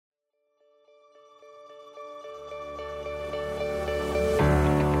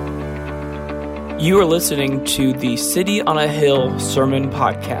You are listening to the City on a Hill Sermon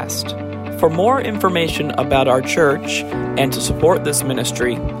Podcast. For more information about our church and to support this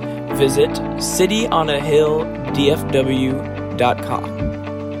ministry, visit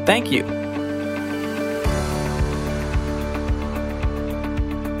cityonahilldfw.com. Thank you.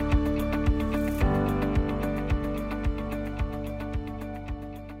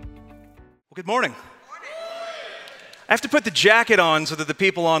 Well, good morning. I have to put the jacket on so that the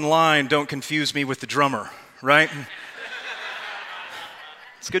people online don't confuse me with the drummer, right?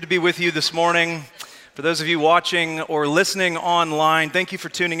 It's good to be with you this morning. For those of you watching or listening online, thank you for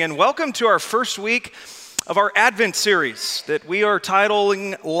tuning in. Welcome to our first week of our Advent series that we are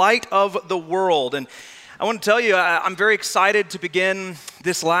titling Light of the World. And I want to tell you, I'm very excited to begin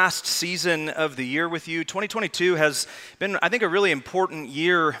this last season of the year with you. 2022 has been, I think, a really important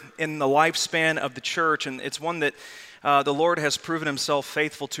year in the lifespan of the church, and it's one that the Lord has proven himself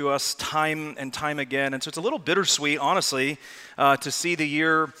faithful to us time and time again. And so it's a little bittersweet, honestly, to see the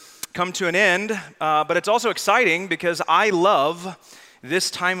year come to an end. But it's also exciting because I love this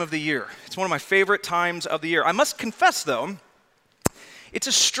time of the year. It's one of my favorite times of the year. I must confess, though, it's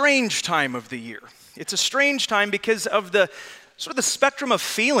a strange time of the year. It's a strange time because of the sort of the spectrum of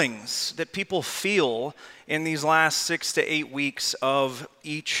feelings that people feel in these last 6 to 8 weeks of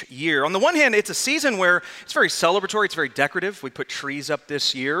each year. On the one hand, it's a season where it's very celebratory, it's very decorative. We put trees up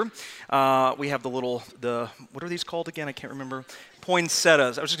this year. We have what are these called again? I can't remember.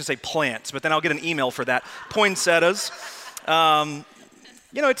 Poinsettias. I was just gonna say plants, but then I'll get an email for that. Poinsettias.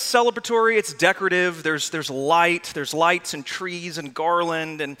 It's celebratory, it's decorative, there's lights and trees and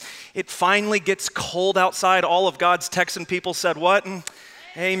garland, and it finally gets cold outside. All of God's Texan people said what?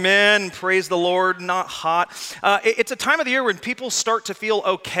 Amen, praise the Lord, not hot. It's a time of the year when people start to feel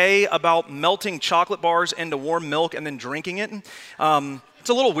okay about melting chocolate bars into warm milk and then drinking it. It's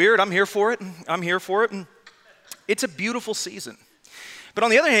a little weird, I'm here for it. It's a beautiful season. But on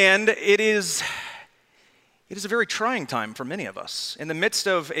the other hand, it is a very trying time for many of us. In the midst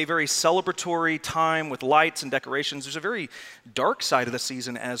of a very celebratory time with lights and decorations, there's a very dark side of the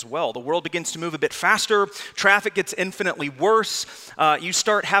season as well. The world begins to move a bit faster. Traffic gets infinitely worse. You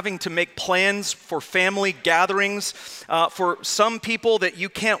start having to make plans for family gatherings for some people that you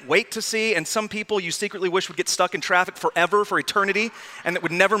can't wait to see, and some people you secretly wish would get stuck in traffic forever, for eternity, and that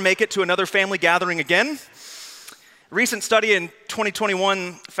would never make it to another family gathering again. A recent study in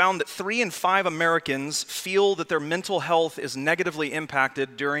 2021 found that 3 in 5 Americans feel that their mental health is negatively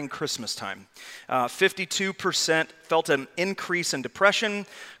impacted during Christmas time. 52% felt an increase in depression.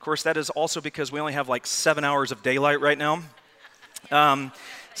 Of course, that is also because we only have like 7 hours of daylight right now.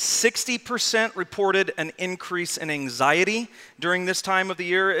 60% reported an increase in anxiety during this time of the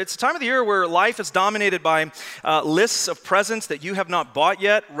year. It's a time of the year where life is dominated by lists of presents that you have not bought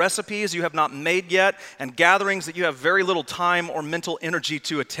yet, recipes you have not made yet, and gatherings that you have very little time or mental energy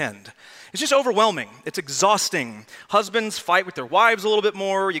to attend. It's just overwhelming. It's exhausting. Husbands fight with their wives a little bit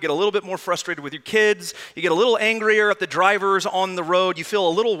more. You get a little bit more frustrated with your kids. You get a little angrier at the drivers on the road. You feel a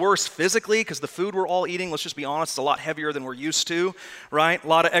little worse physically because the food we're all eating, let's just be honest, is a lot heavier than we're used to, right? A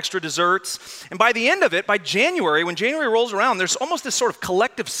lot of extra desserts. And by the end of it, by January, when January rolls around, there's almost this sort of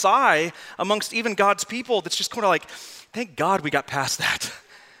collective sigh amongst even God's people that's just kind of like, thank God we got past that,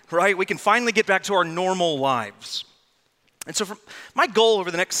 right? We can finally get back to our normal lives. And so my goal over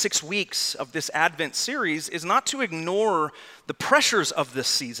the next 6 weeks of this Advent series is not to ignore the pressures of this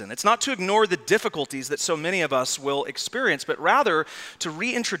season. It's not to ignore the difficulties that so many of us will experience, but rather to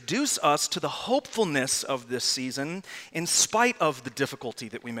reintroduce us to the hopefulness of this season in spite of the difficulty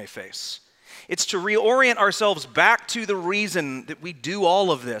that we may face. It's to reorient ourselves back to the reason that we do all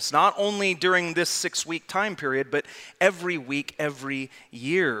of this, not only during this 6-week time period, but every week, every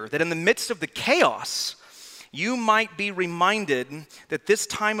year. That in the midst of the chaos, you might be reminded that this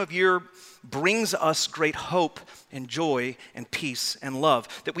time of year brings us great hope and joy and peace and love.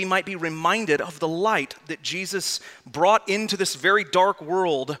 That we might be reminded of the light that Jesus brought into this very dark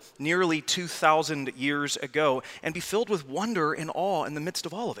world nearly 2,000 years ago, and be filled with wonder and awe in the midst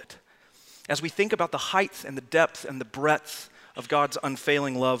of all of it, as we think about the height and the depth and the breadth of God's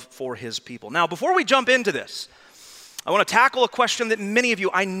unfailing love for his people. Now, before we jump into this, I want to tackle a question that many of you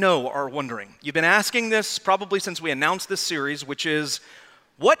I know are wondering. You've been asking this probably since we announced this series, which is,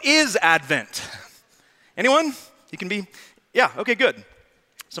 what is Advent? Anyone? You can be, yeah, okay, good.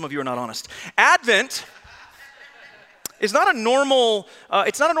 Some of you are not honest. Advent is not a normal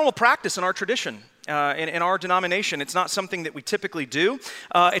practice in our tradition. In our denomination. It's not something that we typically do.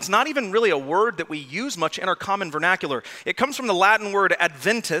 It's not even really a word that we use much in our common vernacular. It comes from the Latin word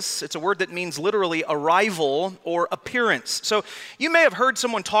adventus. It's a word that means literally arrival or appearance. So you may have heard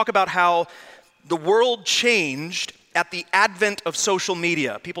someone talk about how the world changed at the advent of social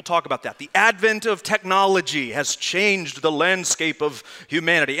media. People talk about that. The advent of technology has changed the landscape of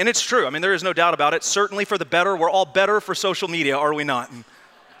humanity. And it's true. I mean, there is no doubt about it. Certainly for the better. We're all better for social media, are we not?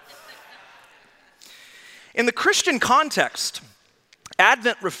 In the Christian context,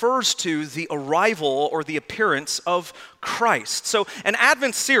 Advent refers to the arrival or the appearance of Christ. So an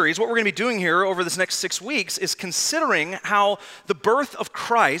Advent series, what we're going to be doing here over this next 6 weeks, is considering how the birth of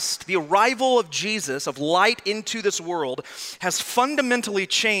Christ, the arrival of Jesus, of light into this world, has fundamentally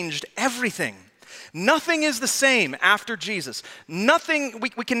changed everything. Nothing is the same after Jesus. Nothing,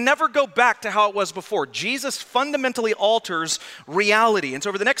 we can never go back to how it was before. Jesus fundamentally alters reality. And so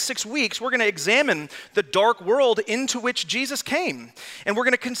over the next 6 weeks, we're going to examine the dark world into which Jesus came. And we're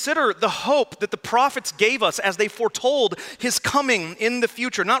going to consider the hope that the prophets gave us as they foretold his coming in the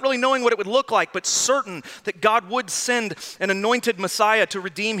future. Not really knowing what it would look like, but certain that God would send an anointed Messiah to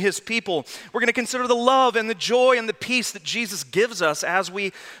redeem his people. We're going to consider the love and the joy and the peace that Jesus gives us as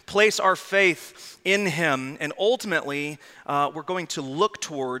we place our faith in him, and ultimately, we're going to look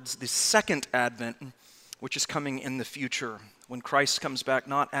towards the second advent, which is coming in the future, when Christ comes back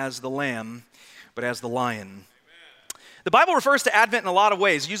not as the lamb, but as the lion. Amen. The Bible refers to Advent in a lot of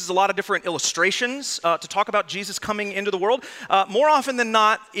ways. It uses a lot of different illustrations to talk about Jesus coming into the world. More often than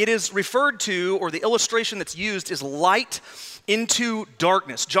not, it is referred to, or the illustration that's used is light into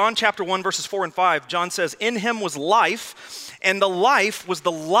darkness. John chapter 1, verses 4 and 5, John says, "In him was life, and the life was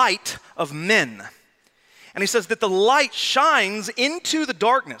the light of men." And he says that the light shines into the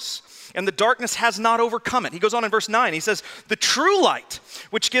darkness, and the darkness has not overcome it. He goes on in verse 9, he says, "The true light,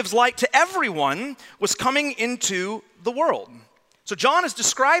 which gives light to everyone, was coming into the world." So John is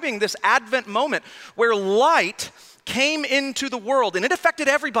describing this Advent moment where light came into the world, and it affected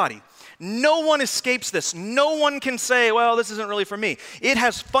everybody. No one escapes this. No one can say, well, this isn't really for me. It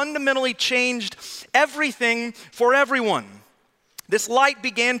has fundamentally changed everything for everyone. This light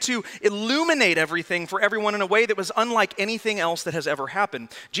began to illuminate everything for everyone in a way that was unlike anything else that has ever happened.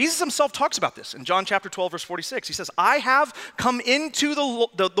 Jesus himself talks about this in John chapter 12, verse 46. He says, "I have come into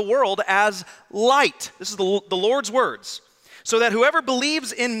the world as light." This is the Lord's words. "So that whoever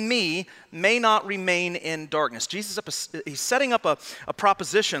believes in me may not remain in darkness." Jesus, he's setting up a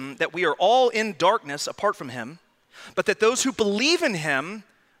proposition that we are all in darkness apart from him, but that those who believe in him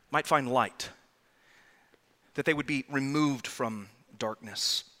might find light, that they would be removed from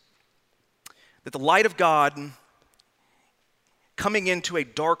darkness. That the light of God coming into a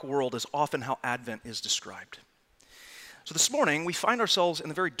dark world is often how Advent is described. So this morning, we find ourselves in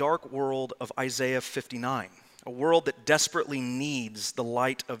the very dark world of Isaiah 59. A world that desperately needs the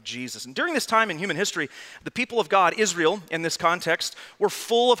light of Jesus. And during this time in human history, the people of God, Israel in this context, were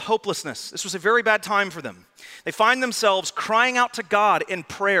full of hopelessness. This was a very bad time for them. They find themselves crying out to God in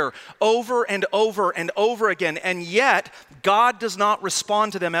prayer over and over and over again, and yet God does not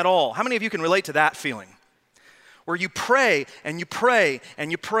respond to them at all. How many of you can relate to that feeling? Where you pray and you pray and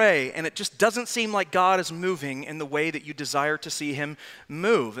you pray, and it just doesn't seem like God is moving in the way that you desire to see him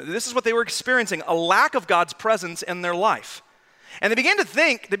move. This is what they were experiencing, a lack of God's presence in their life. And they began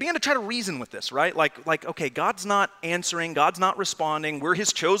to try to reason with this, right? Like, okay, God's not answering, God's not responding, we're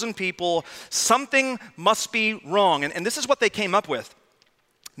his chosen people, something must be wrong. And this is what they came up with.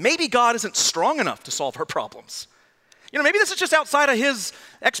 Maybe God isn't strong enough to solve our problems. You know, maybe this is just outside of his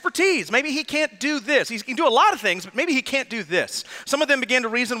expertise. Maybe he can't do this. He can do a lot of things, but maybe he can't do this. Some of them began to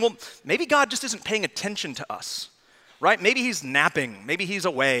reason, well, maybe God just isn't paying attention to us, right? Maybe he's napping. Maybe he's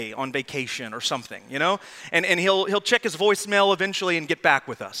away on vacation or something, you know? And he'll check his voicemail eventually and get back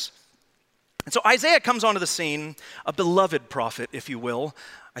with us. And so Isaiah comes onto the scene, a beloved prophet, if you will.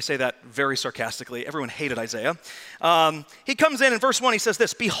 I say that very sarcastically. Everyone hated Isaiah. He comes in verse 1, he says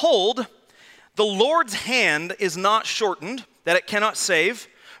this, "Behold, the Lord's hand is not shortened, that it cannot save,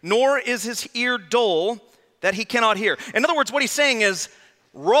 nor is his ear dull, that he cannot hear." In other words, what he's saying is,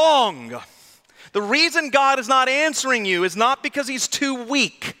 wrong. The reason God is not answering you is not because he's too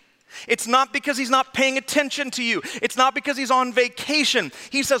weak. It's not because he's not paying attention to you. It's not because he's on vacation.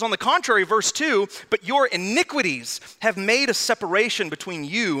 He says, on the contrary, verse 2, "But your iniquities have made a separation between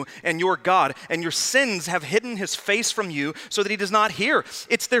you and your God, and your sins have hidden his face from you so that he does not hear."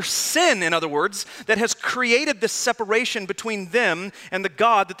 It's their sin, in other words, that has created this separation between them and the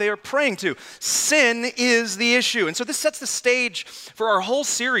God that they are praying to. Sin is the issue. And so this sets the stage for our whole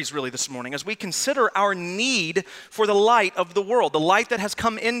series really this morning as we consider our need for the light of the world, the light that has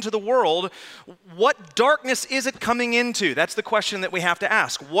come into the world. What darkness is it coming into? That's the question that we have to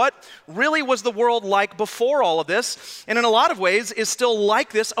ask. What really was the world like before all of this? And in a lot of ways is still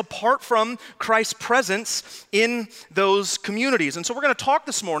like this apart from Christ's presence in those communities. And so we're going to talk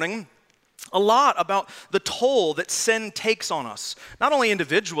this morning a lot about the toll that sin takes on us, not only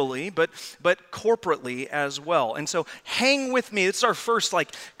individually, but corporately as well. And so hang with me. This is our first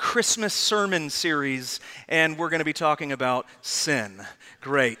Christmas sermon series, and we're going to be talking about sin.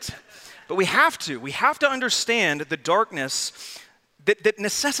 Great. But we have to understand the darkness that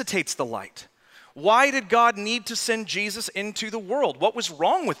necessitates the light. Why did God need to send Jesus into the world? What was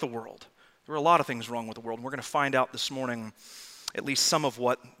wrong with the world? There were a lot of things wrong with the world, and we're going to find out this morning at least some of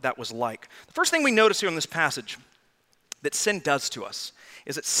what that was like. The first thing we notice here in this passage that sin does to us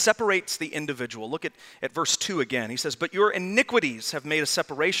is it separates the individual. Look at verse 2 again. He says, "But your iniquities have made a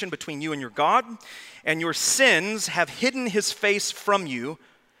separation between you and your God, and your sins have hidden his face from you,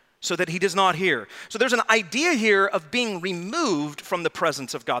 so that he does not hear." So there's an idea here of being removed from the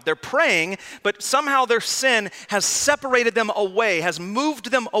presence of God. They're praying, but somehow their sin has separated them away, has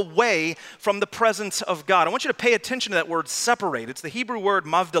moved them away from the presence of God. I want you to pay attention to that word separate. It's the Hebrew word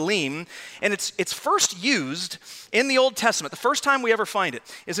mavdalim, and it's first used in the Old Testament. The first time we ever find it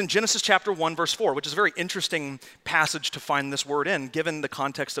is in Genesis chapter 1, verse 4, which is a very interesting passage to find this word in, given the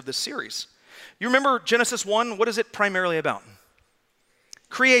context of this series. You remember Genesis 1? What is it primarily about?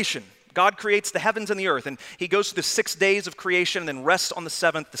 Creation. God creates the heavens and the earth, and he goes through the 6 days of creation and then rests on the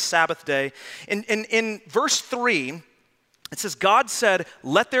seventh, the Sabbath day. In verse 3, it says, God said,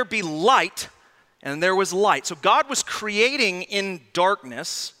 "Let there be light," and there was light. So God was creating in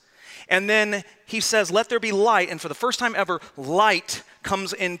darkness, and then he says, "Let there be light," and for the first time ever, light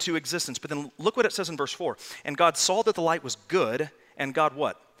comes into existence. But then look what it says in verse 4. "And God saw that the light was good," and God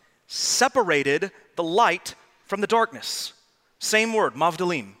what? Separated the light from the darkness. Same word,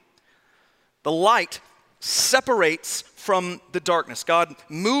 mavdalim. The light separates from the darkness. God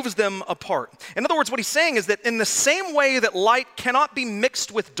moves them apart. In other words, what he's saying is that in the same way that light cannot be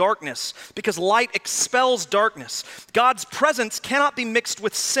mixed with darkness because light expels darkness, God's presence cannot be mixed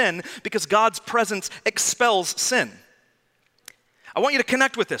with sin because God's presence expels sin. I want you to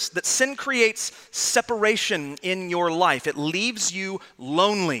connect with this, that sin creates separation in your life. It leaves you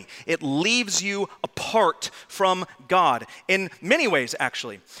lonely. It leaves you apart from God in many ways,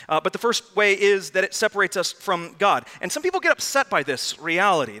 actually. But the first way is that it separates us from God. And some people get upset by this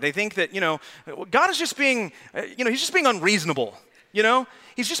reality. They think that, God is just being, he's just being unreasonable,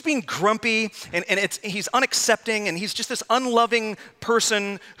 He's just being grumpy, and he's unaccepting, and he's just this unloving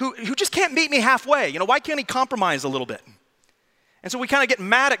person who just can't meet me halfway. Why can't he compromise a little bit? And so we kind of get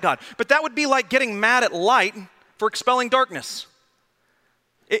mad at God. But that would be like getting mad at light for expelling darkness.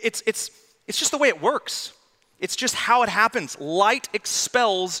 It's just the way it works. It's just how it happens. Light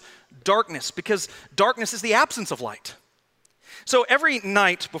expels darkness because darkness is the absence of light. So every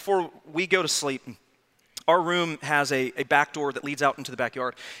night before we go to sleep, our room has a back door that leads out into the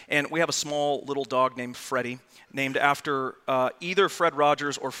backyard. And we have a small little dog named Freddie, named after either Fred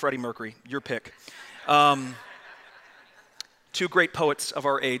Rogers or Freddie Mercury, your pick. Two great poets of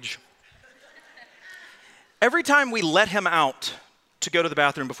our age. Every time we let him out to go to the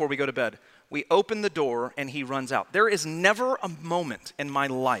bathroom before we go to bed, we open the door and he runs out. There is never a moment in my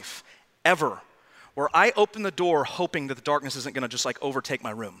life, ever, where I open the door hoping that the darkness isn't going to just overtake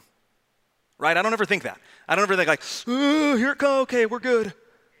my room. Right? I don't ever think that. I don't ever think here it goes, okay, we're good.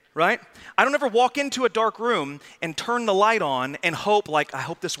 Right? I don't ever walk into a dark room and turn the light on and hope I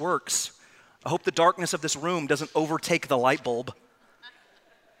hope this works. I hope the darkness of this room doesn't overtake the light bulb,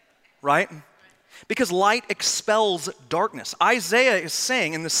 right? Because light expels darkness. Isaiah is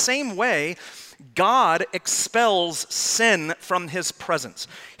saying in the same way, God expels sin from his presence.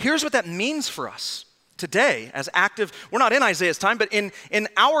 Here's what that means for us today as active. We're not in Isaiah's time, but in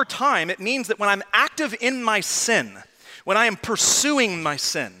our time, it means that when I'm active in my sin, when I am pursuing my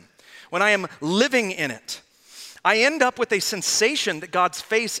sin, when I am living in it, I end up with a sensation that God's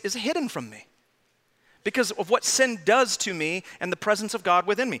face is hidden from me, because of what sin does to me and the presence of God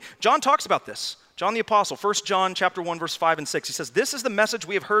within me. John talks about this. John the Apostle, 1 John chapter 1, verse 5 and 6. He says, "This is the message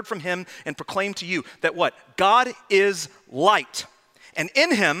we have heard from him and proclaimed to you, that what? God is light, and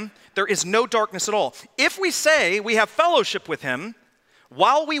in him there is no darkness at all. If we say we have fellowship with him,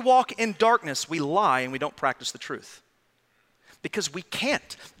 while we walk in darkness, we lie and we don't practice the truth." Because we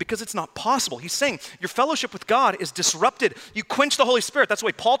can't, because it's not possible. He's saying your fellowship with God is disrupted. You quench the Holy Spirit. That's the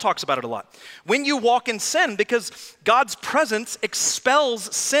way Paul talks about it a lot. When you walk in sin, because God's presence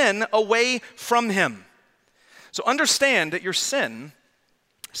expels sin away from him. So understand that your sin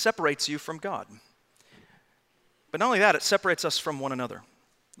separates you from God. But not only that, it separates us from one another.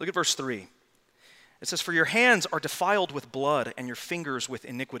 Look at verse 3. It says, "For your hands are defiled with blood and your fingers with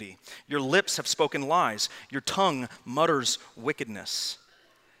iniquity. Your lips have spoken lies. Your tongue mutters wickedness."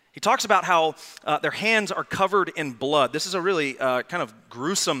 He talks about how their hands are covered in blood. This is a really kind of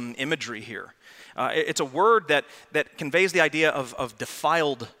gruesome imagery here. It's a word that conveys the idea of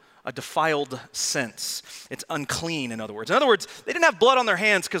defiled, a defiled sense. It's unclean, in other words. In other words, they didn't have blood on their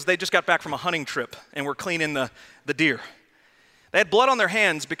hands because they just got back from a hunting trip and were cleaning the deer. They had blood on their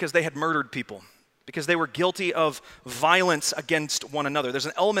hands because they had murdered people, because they were guilty of violence against one another. There's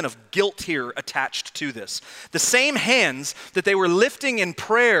an element of guilt here attached to this. The same hands that they were lifting in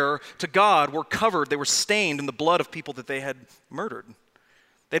prayer to God were covered, they were stained in the blood of people that they had murdered.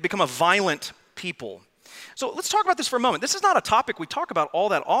 They'd become a violent people. So let's talk about this for a moment. This is not a topic we talk about all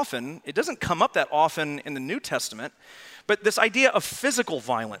that often. It doesn't come up that often in the New Testament, but this idea of physical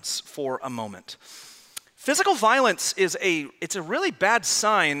violence for a moment. Physical violence it's a really bad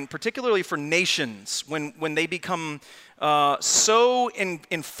sign, particularly for nations, when they become so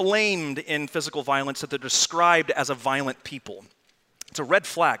inflamed in physical violence that they're described as a violent people. It's a red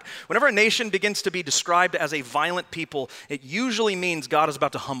flag. Whenever a nation begins to be described as a violent people, it usually means God is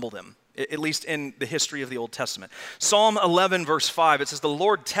about to humble them, at least in the history of the Old Testament. Psalm 11, verse 5, it says, "The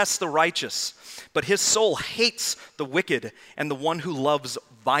Lord tests the righteous, but his soul hates the wicked and the one who loves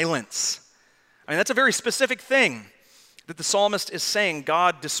violence." I mean, that's a very specific thing that the psalmist is saying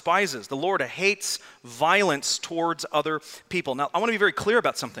God despises. The Lord hates violence towards other people. Now, I want to be very clear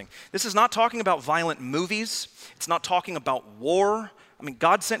about something. This is not talking about violent movies. It's not talking about war. I mean,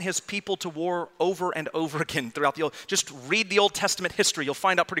 God sent his people to war over and over again throughout the Old. Just read the Old Testament history. You'll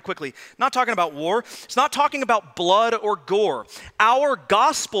find out pretty quickly. Not talking about war. It's not talking about blood or gore. Our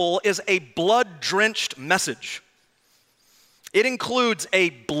gospel is a blood-drenched message. It includes a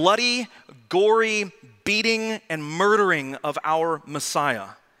bloody, gory beating and murdering of our Messiah.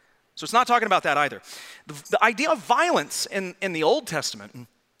 So it's not talking about that either. The idea of violence in the Old Testament,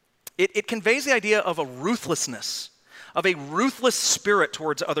 it conveys the idea of a ruthlessness, of a ruthless spirit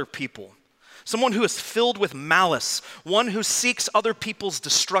towards other people. Someone who is filled with malice, one who seeks other people's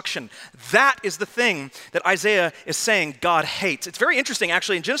destruction. That is the thing that Isaiah is saying God hates. It's very interesting,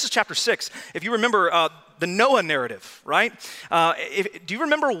 actually, in Genesis chapter 6, if you remember the Noah narrative, right? Do you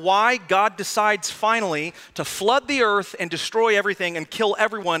remember why God decides finally to flood the earth and destroy everything and kill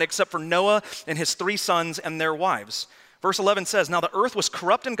everyone except for Noah and his 3 sons and their wives? Verse 11 says, "Now the earth was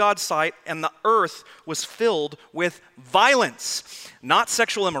corrupt in God's sight, and the earth was filled with violence." Not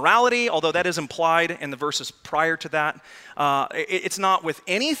sexual immorality, although that is implied in the verses prior to that. It's not with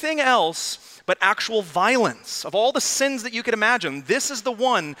anything else but actual violence. Of all the sins that you could imagine, this is the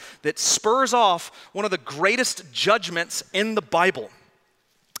one that spurs off one of the greatest judgments in the Bible.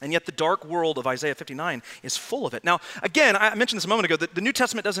 And yet the dark world of Isaiah 59 is full of it. Now, again, I mentioned this a moment ago, that the New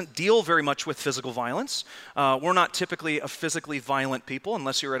Testament doesn't deal very much with physical violence. We're not typically a physically violent people,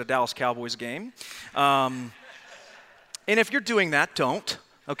 unless you're at a Dallas Cowboys game. And if you're doing that, don't,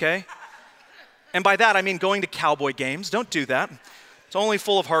 okay? And by that, I mean going to Cowboy games. Don't do that. It's only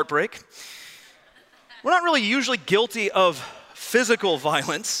full of heartbreak. We're not really usually guilty of physical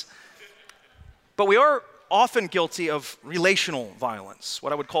violence, but we are often guilty of relational violence,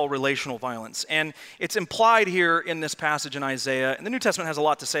 what I would call relational violence. And it's implied here in this passage in Isaiah, and the New Testament has a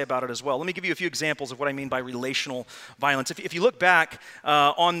lot to say about it as well. Let me give you a few examples of what I mean by relational violence. If you look back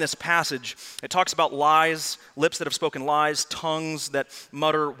on this passage, it talks about lies, lips that have spoken lies, tongues that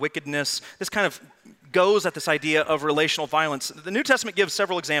mutter wickedness. This kind of goes at this idea of relational violence. The New Testament gives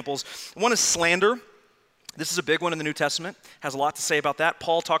several examples. One is slander. This is a big one in the New Testament, has a lot to say about that.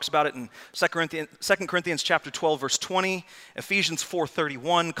 Paul talks about it in 2 Corinthians chapter 12, verse 20, Ephesians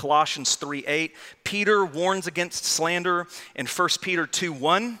 4:31, Colossians 3:8. Peter warns against slander in 1 Peter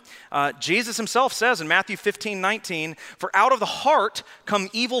 2:1. Jesus himself says in Matthew 15:19, "For out of the heart come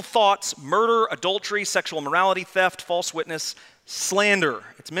evil thoughts, murder, adultery, sexual immorality, theft, false witness, slander."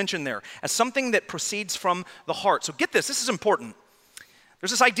 It's mentioned there as something that proceeds from the heart. So get this is important. There's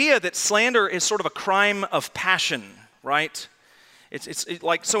this idea that slander is sort of a crime of passion, right? It's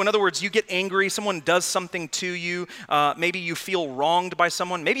like, so in other words, you get angry, someone does something to you, maybe you feel wronged by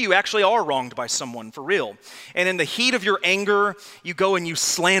someone, maybe you actually are wronged by someone, for real. And in the heat of your anger, you go and you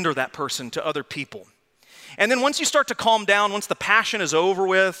slander that person to other people. And then once you start to calm down, once the passion is over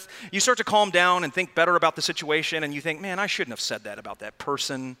with, you start to calm down and think better about the situation, and you think, man, I shouldn't have said that about that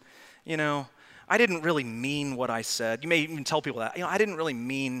person, you know. I didn't really mean what I said. You may even tell people that. I didn't really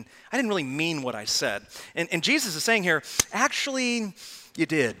mean what I said. And Jesus is saying here, actually, you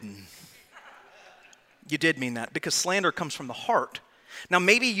did. You did mean that, because slander comes from the heart. Now,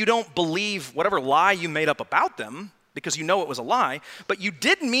 maybe you don't believe whatever lie you made up about them, because you know it was a lie, but you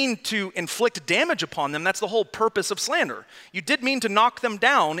did mean to inflict damage upon them. That's the whole purpose of slander. You did mean to knock them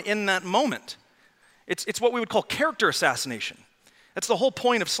down in that moment. It's what we would call character assassination. That's the whole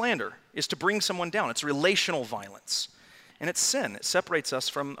point of slander, is to bring someone down. It's relational violence. And it's sin. It separates us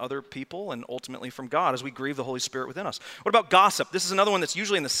from other people and ultimately from God as we grieve the Holy Spirit within us. What about gossip? This is another one that's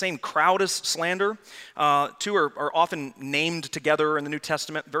usually in the same crowd as slander. Two are often named together in the New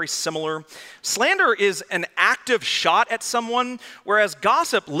Testament, very similar. Slander is an active shot at someone, whereas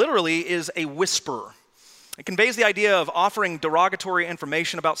gossip literally is a whisper. It conveys the idea of offering derogatory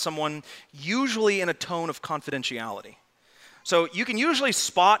information about someone, usually in a tone of confidentiality. So you can usually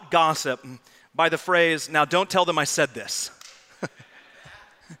spot gossip by the phrase, "Now don't tell them I said this."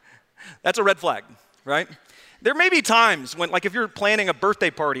 That's a red flag, right? There may be times when, like if you're planning a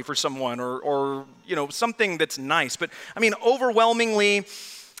birthday party for someone or something that's nice, but I mean, overwhelmingly,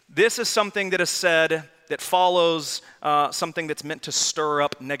 this is something that is said that follows something that's meant to stir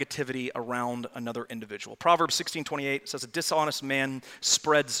up negativity around another individual. Proverbs 16:28 says, "A dishonest man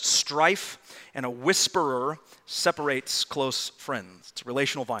spreads strife, and a whisperer separates close friends." It's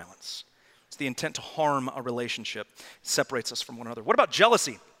relational violence. It's the intent to harm a relationship. It separates us from one another. What about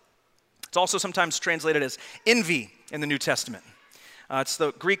jealousy? It's also sometimes translated as envy in the New Testament. It's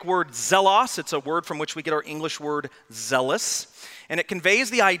the Greek word zelos. It's a word from which we get our English word zealous. And it conveys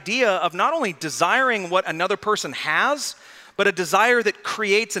the idea of not only desiring what another person has, but a desire that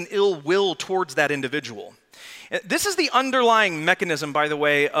creates an ill will towards that individual. This is the underlying mechanism, by the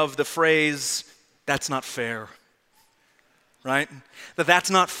way, of the phrase, "That's not fair." Right?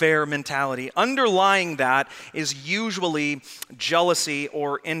 That's not fair mentality. Underlying that is usually jealousy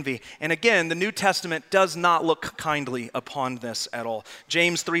or envy. And again, the New Testament does not look kindly upon this at all.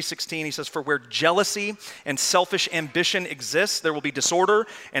 James 3:16, he says, "For where jealousy and selfish ambition exists, there will be disorder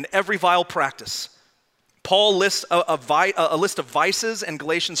and every vile practice." Paul lists a list of vices in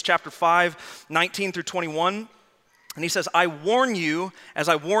Galatians chapter 5, 19 through 21. And he says, "I warn you, as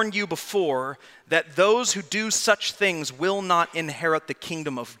I warned you before, that those who do such things will not inherit the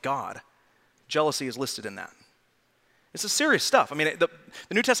kingdom of God." Jealousy is listed in that. This is serious stuff. I mean, the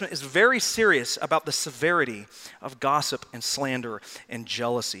New Testament is very serious about the severity of gossip and slander and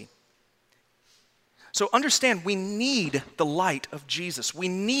jealousy. So understand, we need the light of Jesus. We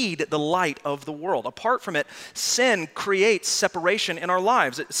need the light of the world. Apart from it, sin creates separation in our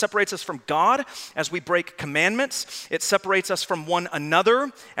lives. It separates us from God as we break commandments. It separates us from one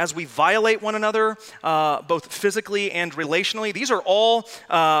another as we violate one another, both physically and relationally. These are all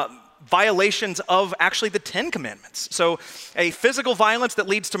violations of actually the 10 Commandments. So a physical violence that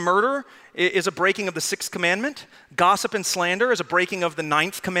leads to murder is a breaking of the 6th commandment. Gossip and slander is a breaking of the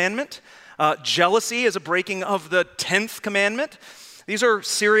 9th commandment. Jealousy is a breaking of the 10th commandment. These are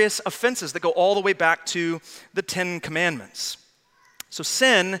serious offenses that go all the way back to the 10 commandments. So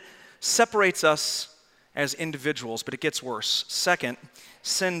sin separates us as individuals, but it gets worse. Second,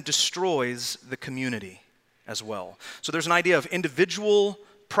 sin destroys the community as well. So there's an idea of individual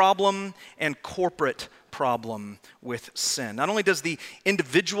problem and corporate problem with sin. Not only does the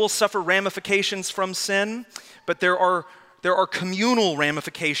individual suffer ramifications from sin, but there are communal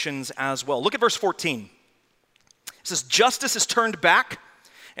ramifications as well. Look at verse 14. It says, "Justice is turned back,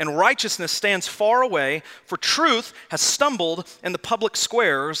 and righteousness stands far away, for truth has stumbled in the public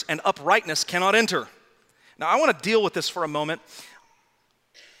squares, and uprightness cannot enter." Now, I want to deal with this for a moment.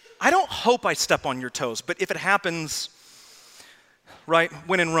 I don't hope I step on your toes, but if it happens, right,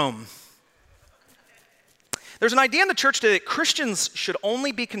 when in Rome. There's an idea in the church today that Christians should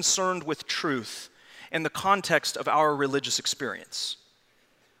only be concerned with truth in the context of our religious experience.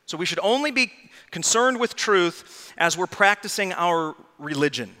 So we should only be concerned with truth as we're practicing our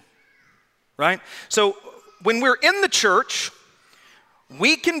religion, right? So when we're in the church,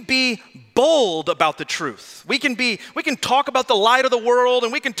 we can be bold about the truth. We can talk about the light of the world,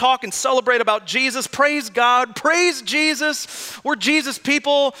 and we can talk and celebrate about Jesus. Praise God, praise Jesus. We're Jesus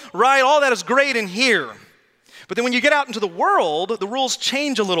people, right? All that is great in here. But then when you get out into the world, the rules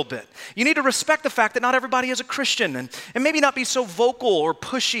change a little bit. You need to respect the fact that not everybody is a Christian, and maybe not be so vocal or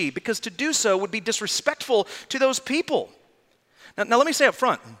pushy, because to do so would be disrespectful to those people. Now let me say up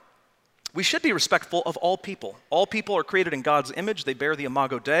front, we should be respectful of all people. All people are created in God's image. They bear the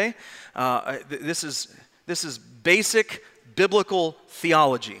Imago Dei. This is basic biblical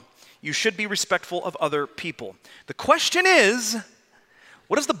theology. You should be respectful of other people. The question is,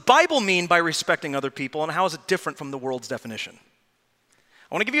 what does the Bible mean by respecting other people, and how is it different from the world's definition?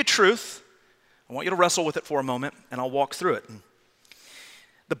 I want to give you a truth. I want you to wrestle with it for a moment, and I'll walk through it.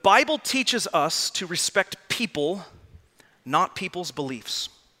 The Bible teaches us to respect people, not people's beliefs.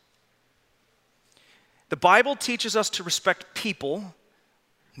 The Bible teaches us to respect people,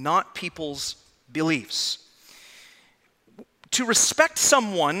 not people's beliefs. To respect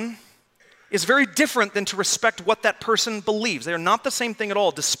someone is very different than to respect what that person believes. They are not the same thing at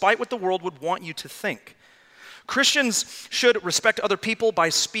all, despite what the world would want you to think. Christians should respect other people by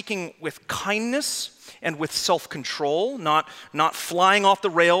speaking with kindness and with self-control, not flying off the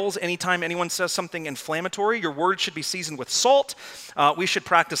rails anytime anyone says something inflammatory. Your words should be seasoned with salt. We should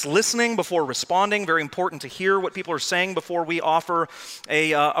practice listening before responding. Very important to hear what people are saying before we offer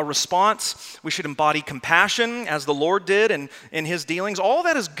a response. We should embody compassion as the Lord did in his dealings. All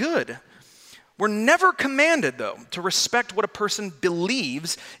that is good. We're never commanded, though, to respect what a person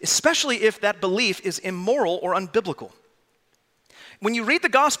believes, especially if that belief is immoral or unbiblical. When you read the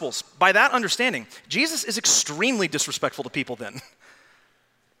Gospels, by that understanding, Jesus is extremely disrespectful to people then.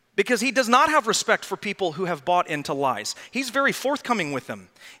 Because he does not have respect for people who have bought into lies. He's very forthcoming with them.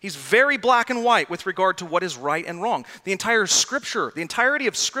 He's very black and white with regard to what is right and wrong. The entirety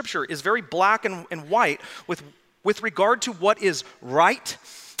of Scripture is very black and white with regard to what is right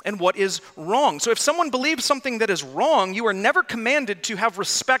and what is wrong. So if someone believes something that is wrong, you are never commanded to have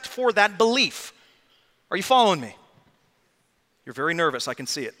respect for that belief. Are you following me? You're very nervous, I can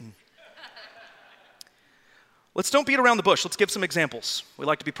see it. Let's don't beat around the bush. Let's give some examples. We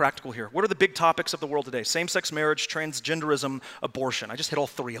like to be practical here. What are the big topics of the world today? Same-sex marriage, transgenderism, abortion. I just hit all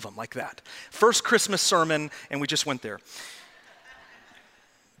three of them like that. First Christmas sermon, and we just went there.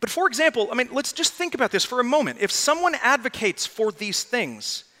 But for example, let's just think about this for a moment. If someone advocates for these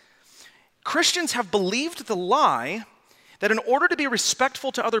things, Christians have believed the lie that in order to be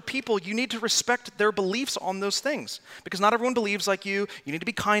respectful to other people, you need to respect their beliefs on those things. Because not everyone believes like you. You need to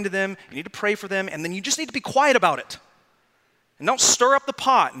be kind to them. You need to pray for them. And then you just need to be quiet about it. And don't stir up the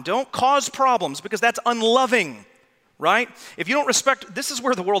pot. And don't cause problems because that's unloving, right? If you don't respect, this is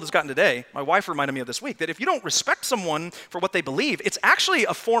where the world has gotten today. My wife reminded me of this week that if you don't respect someone for what they believe, it's actually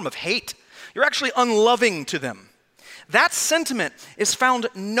a form of hate. You're actually unloving to them. That sentiment is found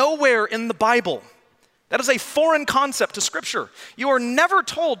nowhere in the Bible. That is a foreign concept to Scripture. You are never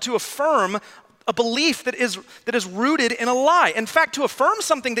told to affirm a belief that is rooted in a lie. In fact, to affirm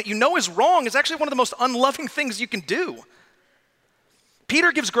something that you know is wrong is actually one of the most unloving things you can do.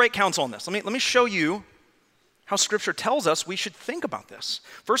 Peter gives great counsel on this. Let me show you how Scripture tells us we should think about this.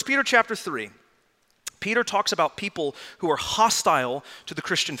 1 Peter chapter 3, Peter talks about people who are hostile to the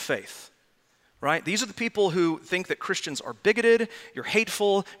Christian faith. Right? These are the people who think that Christians are bigoted, you're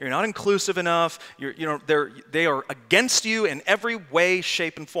hateful, you're not inclusive enough, they are against you in every way,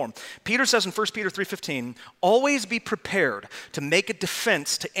 shape, and form. Peter says in 1 Peter 3:15, always be prepared to make a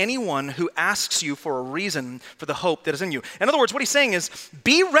defense to anyone who asks you for a reason for the hope that is in you. In other words, what he's saying is,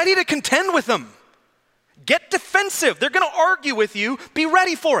 be ready to contend with them. Get defensive. They're going to argue with you. Be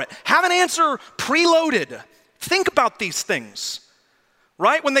ready for it. Have an answer preloaded. Think about these things.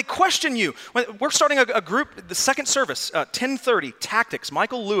 Right? When they question you, we're starting a group, the second service, 10:30, Tactics.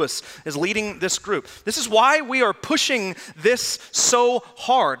 Michael Lewis is leading this group. This is why we are pushing this so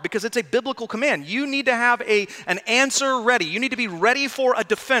hard, because it's a biblical command. You need to have an answer ready. You need to be ready for a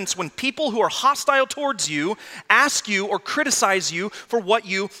defense when people who are hostile towards you ask you or criticize you for what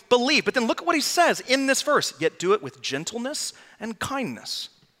you believe. But then look at what he says in this verse, yet do it with gentleness and kindness.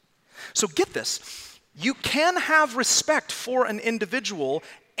 So get this. You can have respect for an individual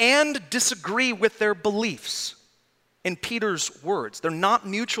and disagree with their beliefs. In Peter's words, they're not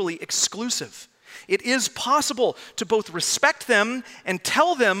mutually exclusive. It is possible to both respect them and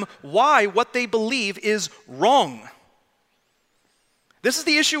tell them why what they believe is wrong. This is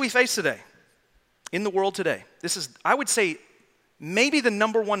the issue we face today, in the world today. This is, I would say, maybe the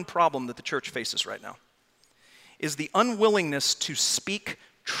number one problem that the church faces right now, is the unwillingness to speak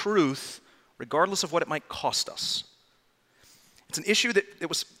truth regardless of what it might cost us. It's an issue that it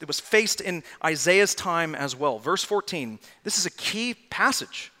was faced in Isaiah's time as well. Verse 14, this is a key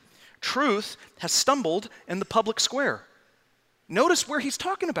passage. Truth has stumbled in the public square. Notice where he's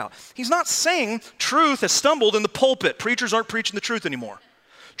talking about. He's not saying truth has stumbled in the pulpit. Preachers aren't preaching the truth anymore.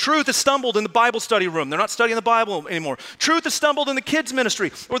 Truth has stumbled in the Bible study room. They're not studying the Bible anymore. Truth has stumbled in the kids'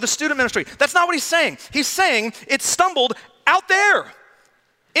 ministry or the student ministry. That's not what he's saying. He's saying it stumbled out there.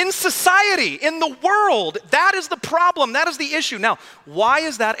 In society, in the world, that is the problem, that is the issue. Now, why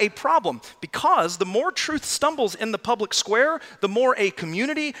is that a problem? Because the more truth stumbles in the public square, the more a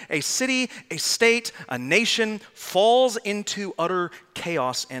community, a city, a state, a nation falls into utter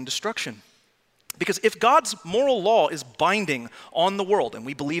chaos and destruction. Because if God's moral law is binding on the world, and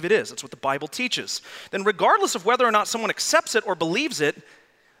we believe it is, that's what the Bible teaches, then regardless of whether or not someone accepts it or believes it,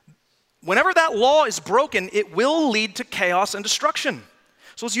 whenever that law is broken, it will lead to chaos and destruction.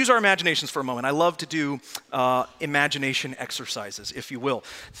 So let's use our imaginations for a moment. I love to do imagination exercises, if you will.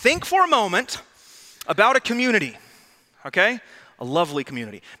 Think for a moment about a community, okay? a lovely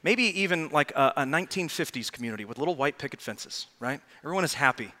community. Maybe even like a 1950s community with little white picket fences, right? Everyone is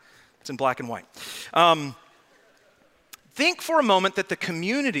happy. It's in black and white. Think for a moment that the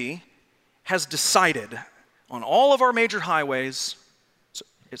community has decided on all of our major highways,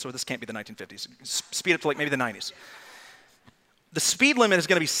 so this can't be the 1950s, speed up to like maybe the 90s. The speed limit is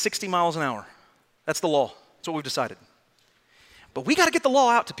going to be 60 miles an hour. That's the law. That's what we've decided. But we got to get the law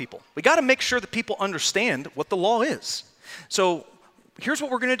out to people. We got to make sure that people understand what the law is. So here's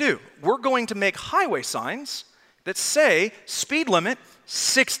what we're going to do. We're going to make highway signs that say speed limit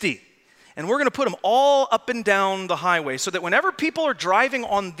 60. And we're going to put them all up and down the highway so that whenever people are driving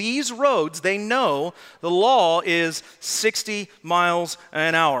on these roads, they know the law is 60 miles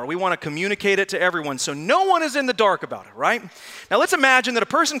an hour. We want to communicate it to everyone so no one is in the dark about it, right? Now let's imagine that a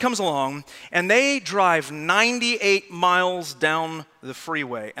person comes along and they drive 98 miles down the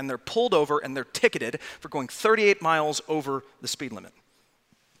freeway and they're pulled over and they're ticketed for going 38 miles over the speed limit.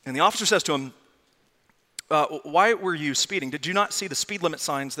 And the officer says to him, why were you speeding? Did you not see the speed limit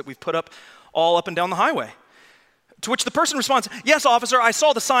signs that we've put up all up and down the highway? To which the person responds, yes, officer, I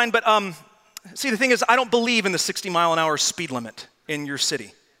saw the sign, but see, the thing is, I don't believe in the 60 mile an hour speed limit in your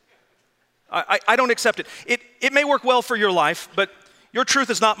city. I don't accept it. It may work well for your life, but your truth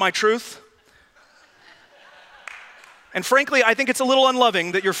is not my truth. And frankly, I think it's a little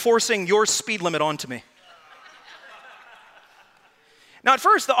unloving that you're forcing your speed limit onto me. Now, at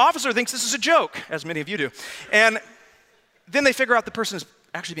first, the officer thinks this is a joke, as many of you do. And then they figure out the person is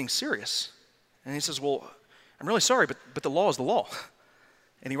actually being serious. And he says, well, I'm really sorry, but the law is the law.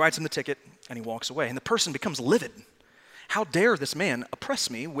 And he writes him the ticket, and he walks away. And the person becomes livid. How dare this man oppress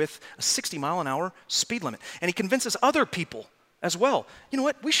me with a 60 mile an hour speed limit? And he convinces other people as well. You know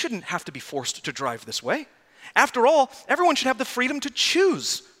what? We shouldn't have to be forced to drive this way. After all, everyone should have the freedom to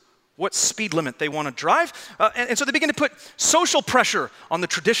choose what speed limit they want to drive. And so they begin to put social pressure on the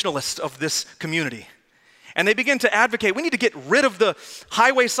traditionalists of this community. And they begin to advocate, we need to get rid of the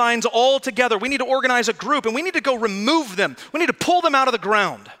highway signs altogether. We need to organize a group, and we need to go remove them. We need to pull them out of the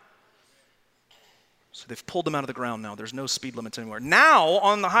ground. So they've pulled them out of the ground now. There's no speed limits anywhere. Now,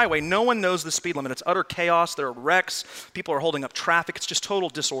 on the highway, no one knows the speed limit. It's utter chaos. There are wrecks. People are holding up traffic. It's just total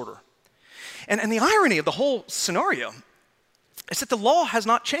disorder. And the irony of the whole scenario is that the law has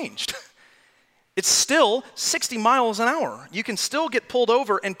not changed. It's still 60 miles an hour. You can still get pulled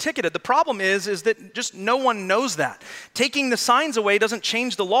over and ticketed. The problem is that just no one knows that. Taking the signs away doesn't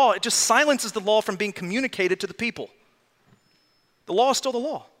change the law. It just silences the law from being communicated to the people. The law is still the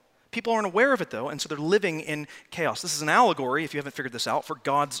law. People aren't aware of it, though, and so they're living in chaos. This is an allegory, if you haven't figured this out, for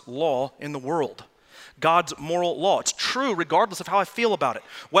God's law in the world. God's moral law. It's true regardless of how I feel about it,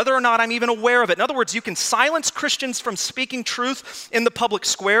 whether or not I'm even aware of it. In other words, you can silence Christians from speaking truth in the public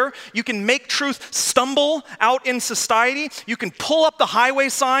square. You can make truth stumble out in society. You can pull up the highway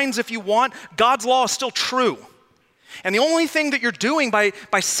signs if you want. God's law is still true. And the only thing that you're doing by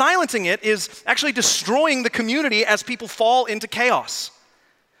silencing it is actually destroying the community as people fall into chaos.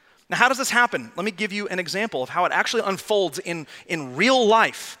 Now, how does this happen? Let me give you an example of how it actually unfolds in real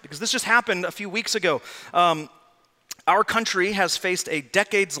life, because this just happened a few weeks ago. Our country has faced a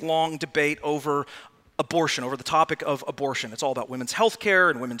decades-long debate over abortion, over the topic of abortion. It's all about women's health care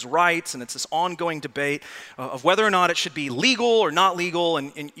and women's rights, and it's this ongoing debate of whether or not it should be legal or not legal,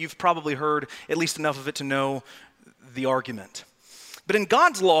 and you've probably heard at least enough of it to know the argument. But in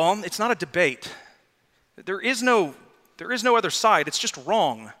God's law, it's not a debate. There is no other side. It's just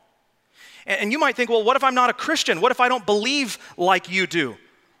wrong. And you might think, well, what if I'm not a Christian? What if I don't believe like you do?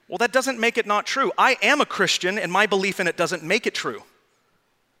 Well, that doesn't make it not true. I am a Christian, and my belief in it doesn't make it true.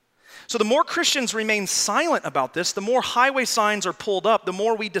 So the more Christians remain silent about this, the more highway signs are pulled up, the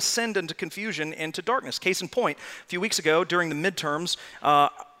more we descend into confusion, into darkness. Case in point, a few weeks ago during the midterms,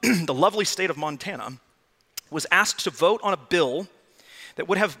 the lovely state of Montana was asked to vote on a bill that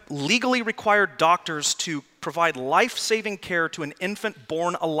would have legally required doctors to provide life-saving care to an infant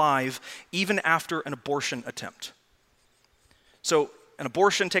born alive even after an abortion attempt. So an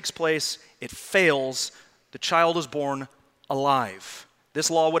abortion takes place, it fails, the child is born alive. This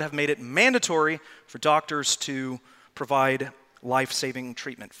law would have made it mandatory for doctors to provide life-saving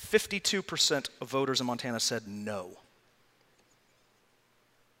treatment. 52% of voters in Montana said no.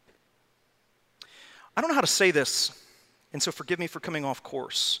 I don't know how to say this, and so forgive me for coming off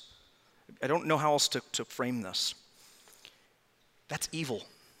course. I don't know how else to frame this. That's evil.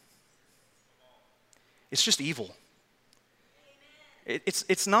 It's just evil.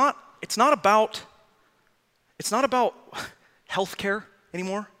 It's not about health care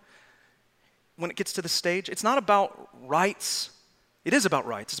anymore. When it gets to this stage, it's not about rights. It is about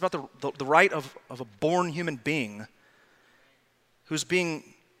rights. It's about the right of a born human being who's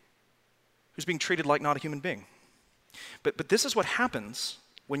being treated like not a human being. But this is what happens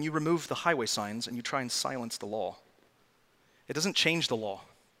when you remove the highway signs and you try and silence the law. It doesn't change the law.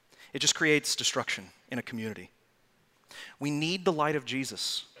 It just creates destruction in a community. We need the light of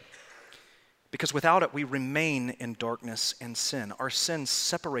Jesus, because without it, we remain in darkness and sin. Our sin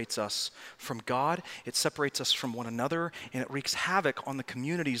separates us from God, it separates us from one another, and it wreaks havoc on the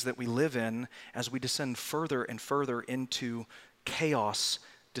communities that we live in as we descend further and further into chaos,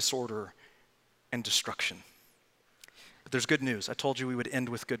 disorder, and destruction. But there's good news. I told you we would end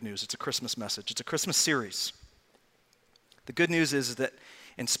with good news. It's a Christmas message. It's a Christmas series. The good news is that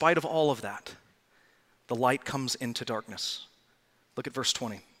in spite of all of that, the light comes into darkness. Look at verse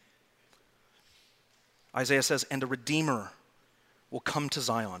 20. Isaiah says, "And a Redeemer will come to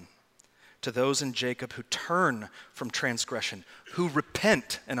Zion, to those in Jacob who turn from transgression, who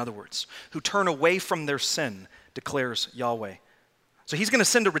repent," in other words, who turn away from their sin, declares Yahweh. So he's going to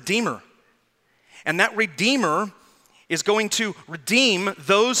send a Redeemer. And that Redeemer is going to redeem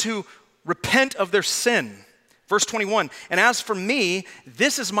those who repent of their sin. Verse 21, "And as for me,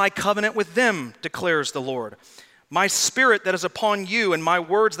 this is my covenant with them, declares the Lord. My spirit that is upon you and my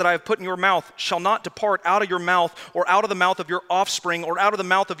words that I have put in your mouth shall not depart out of your mouth or out of the mouth of your offspring or out of the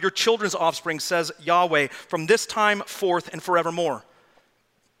mouth of your children's offspring, says Yahweh, from this time forth and forevermore."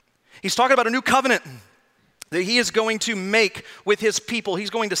 He's talking about a new covenant that he is going to make with his people. He's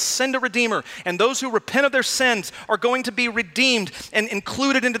going to send a Redeemer, and those who repent of their sins are going to be redeemed and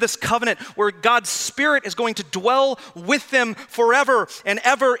included into this covenant where God's Spirit is going to dwell with them forever and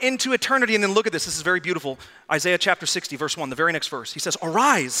ever into eternity. And then look at this. This is very beautiful. Isaiah chapter 60, verse 1, the very next verse. He says,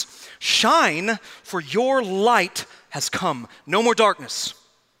 "Arise, shine, for your light has come. No more darkness.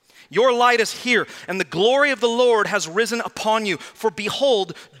 Your light is here, and the glory of the Lord has risen upon you. For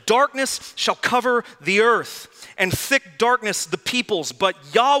behold, darkness shall cover the earth, and thick darkness the peoples. But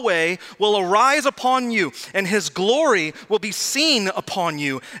Yahweh will arise upon you, and his glory will be seen upon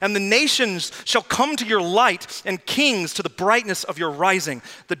you. And the nations shall come to your light, and kings to the brightness of your rising."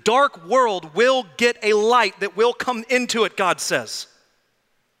 The dark world will get a light that will come into it, God says.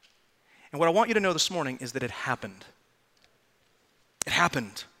 And what I want you to know this morning is that it happened. It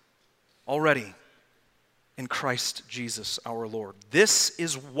happened already in Christ Jesus our Lord. This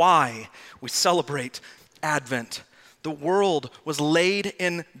is why we celebrate Advent. The world was laid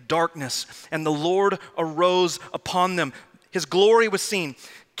in darkness, and the Lord arose upon them. His glory was seen.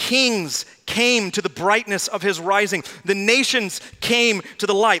 Kings came to the brightness of his rising. The nations came to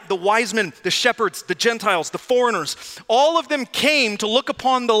the light. The wise men, the shepherds, the Gentiles, the foreigners, all of them came to look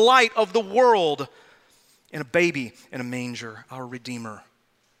upon the light of the world in a baby in a manger, our Redeemer,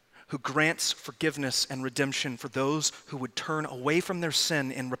 who grants forgiveness and redemption for those who would turn away from their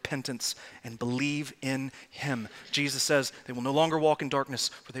sin in repentance and believe in him. Jesus says they will no longer walk in darkness,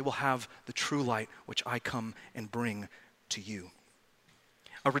 for they will have the true light, which I come and bring to you.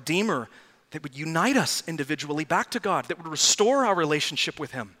 A Redeemer that would unite us individually back to God, that would restore our relationship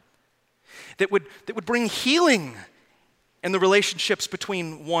with him, that would bring healing in the relationships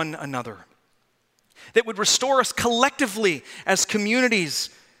between one another, that would restore us collectively as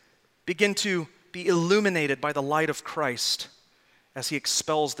communities begin to be illuminated by the light of Christ as he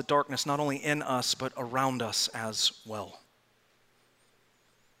expels the darkness not only in us but around us as well.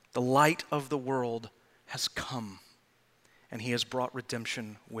 The light of the world has come, and he has brought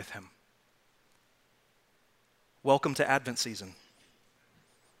redemption with him. Welcome to Advent season.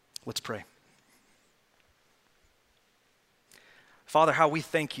 Let's pray. Father, how we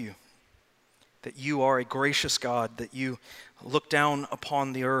thank you that you are a gracious God, that you looked down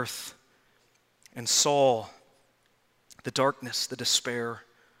upon the earth and saw the darkness, the despair,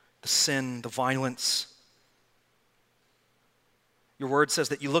 the sin, the violence. Your word says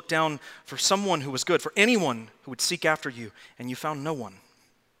that you looked down for someone who was good, for anyone who would seek after you, and you found no one,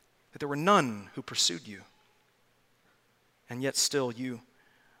 that there were none who pursued you. And yet still you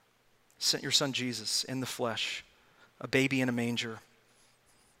sent your son Jesus in the flesh, a baby in a manger,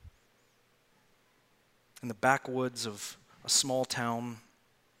 in the backwoods of a small town,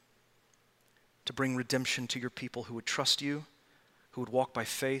 to bring redemption to your people who would trust you, who would walk by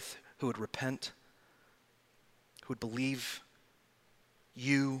faith, who would repent, who would believe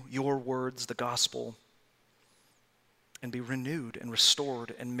you, your words, the gospel, and be renewed and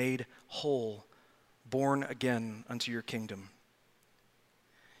restored and made whole, born again unto your kingdom.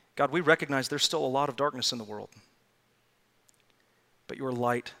 God, we recognize there's still a lot of darkness in the world, but your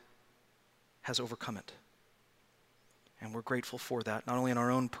light has overcome it. And we're grateful for that, not only in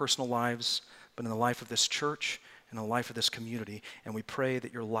our own personal lives, but in the life of this church and in the life of this community. And we pray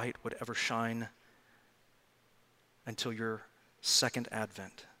that your light would ever shine until your second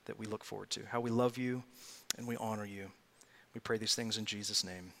advent that we look forward to. How we love you and we honor you. We pray these things in Jesus'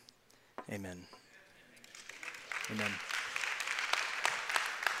 name. Amen. Amen.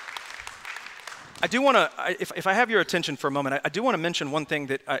 I do want to, if I have your attention for a moment, I do want to mention one thing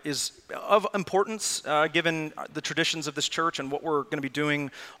that is of importance given the traditions of this church and what we're going to be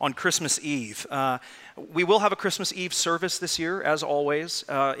doing on Christmas Eve. We will have a Christmas Eve service this year, as always.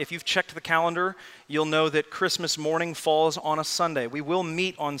 If you've checked the calendar, you'll know that Christmas morning falls on a Sunday. We will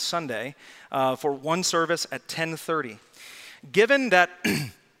meet on Sunday for one service at 10:30. Given that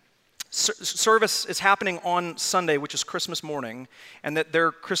service is happening on Sunday, which is Christmas morning, and that their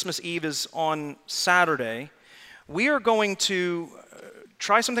Christmas Eve is on Saturday, we are going to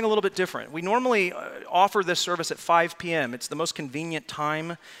try something a little bit different. We normally offer this service at 5 p.m. It's the most convenient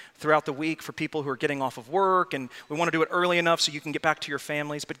time throughout the week for people who are getting off of work, and we want to do it early enough so you can get back to your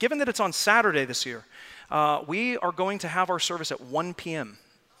families. But given that it's on Saturday this year, we are going to have our service at 1 p.m.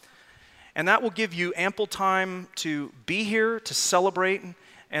 And that will give you ample time to be here, to celebrate,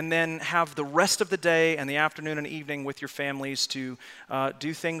 and then have the rest of the day and the afternoon and evening with your families to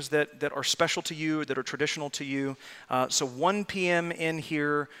do things that are special to you, that are traditional to you. So 1 p.m. in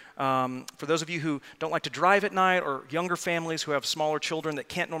here. For those of you who don't like to drive at night, or younger families who have smaller children that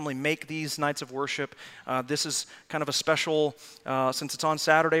can't normally make these nights of worship, this is kind of a special, since it's on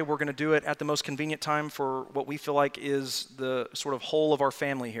Saturday, we're going to do it at the most convenient time for what we feel like is the sort of whole of our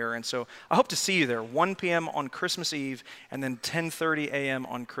family here. And so I hope to see you there, 1 p.m. on Christmas Eve, and then 10:30 a.m.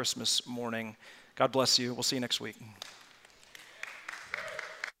 on Christmas morning. God bless you. We'll see you next week.